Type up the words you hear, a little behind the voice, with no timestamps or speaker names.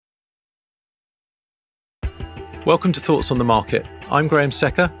Welcome to Thoughts on the Market. I'm Graham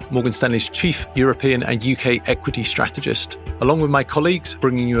Secker, Morgan Stanley's Chief European and UK Equity Strategist. Along with my colleagues,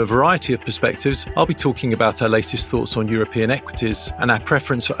 bringing you a variety of perspectives, I'll be talking about our latest thoughts on European equities and our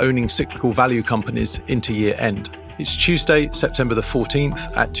preference for owning cyclical value companies into year end. It's Tuesday, September the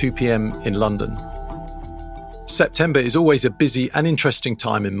 14th at 2 p.m. in London. September is always a busy and interesting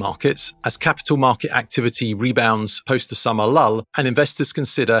time in markets as capital market activity rebounds post the summer lull and investors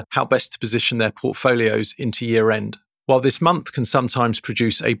consider how best to position their portfolios into year end. While this month can sometimes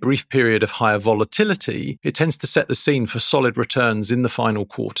produce a brief period of higher volatility, it tends to set the scene for solid returns in the final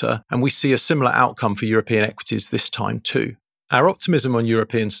quarter, and we see a similar outcome for European equities this time too. Our optimism on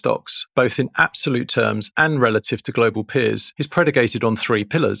European stocks, both in absolute terms and relative to global peers, is predicated on three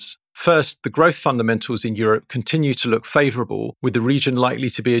pillars. First, the growth fundamentals in Europe continue to look favourable, with the region likely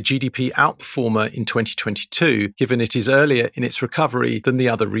to be a GDP outperformer in 2022, given it is earlier in its recovery than the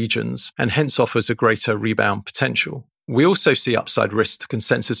other regions, and hence offers a greater rebound potential. We also see upside risk to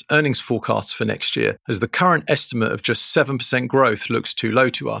consensus earnings forecasts for next year, as the current estimate of just 7% growth looks too low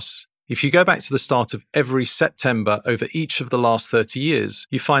to us. If you go back to the start of every September over each of the last 30 years,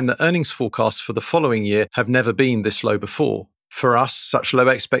 you find that earnings forecasts for the following year have never been this low before. For us, such low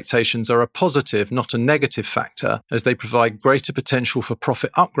expectations are a positive, not a negative factor, as they provide greater potential for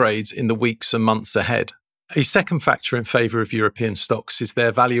profit upgrades in the weeks and months ahead. A second factor in favour of European stocks is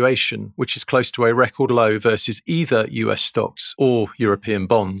their valuation, which is close to a record low versus either US stocks or European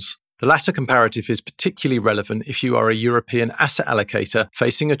bonds. The latter comparative is particularly relevant if you are a European asset allocator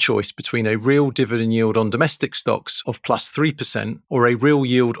facing a choice between a real dividend yield on domestic stocks of plus 3% or a real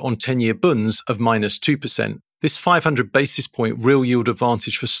yield on 10-year bunds of minus 2%. This 500 basis point real yield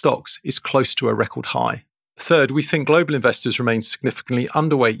advantage for stocks is close to a record high. Third, we think global investors remain significantly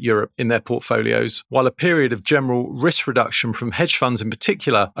underweight Europe in their portfolios, while a period of general risk reduction from hedge funds in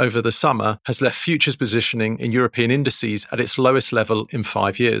particular over the summer has left futures positioning in European indices at its lowest level in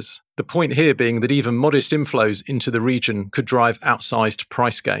 5 years. The point here being that even modest inflows into the region could drive outsized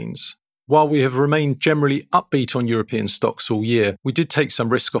price gains. While we have remained generally upbeat on European stocks all year, we did take some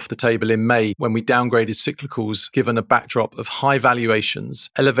risk off the table in May when we downgraded cyclicals given a backdrop of high valuations,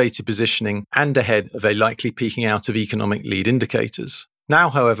 elevated positioning, and ahead of a likely peaking out of economic lead indicators. Now,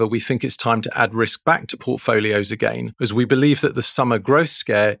 however, we think it's time to add risk back to portfolios again, as we believe that the summer growth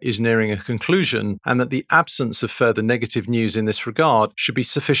scare is nearing a conclusion and that the absence of further negative news in this regard should be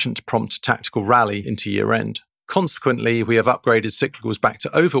sufficient to prompt a tactical rally into year-end. Consequently, we have upgraded cyclicals back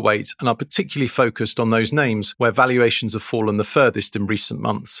to overweight and are particularly focused on those names where valuations have fallen the furthest in recent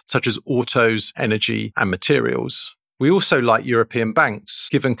months, such as autos, energy, and materials. We also like European banks,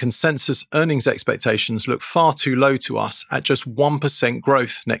 given consensus earnings expectations look far too low to us at just 1%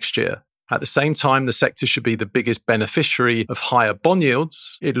 growth next year. At the same time, the sector should be the biggest beneficiary of higher bond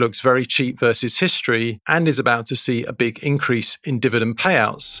yields. It looks very cheap versus history and is about to see a big increase in dividend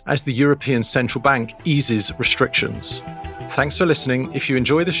payouts as the European Central Bank eases restrictions. Thanks for listening. If you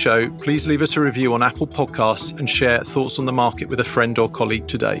enjoy the show, please leave us a review on Apple Podcasts and share thoughts on the market with a friend or colleague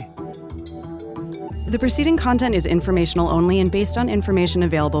today. The preceding content is informational only and based on information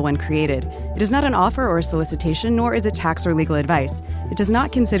available when created. It is not an offer or a solicitation, nor is it tax or legal advice. It does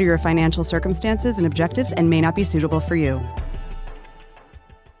not consider your financial circumstances and objectives and may not be suitable for you.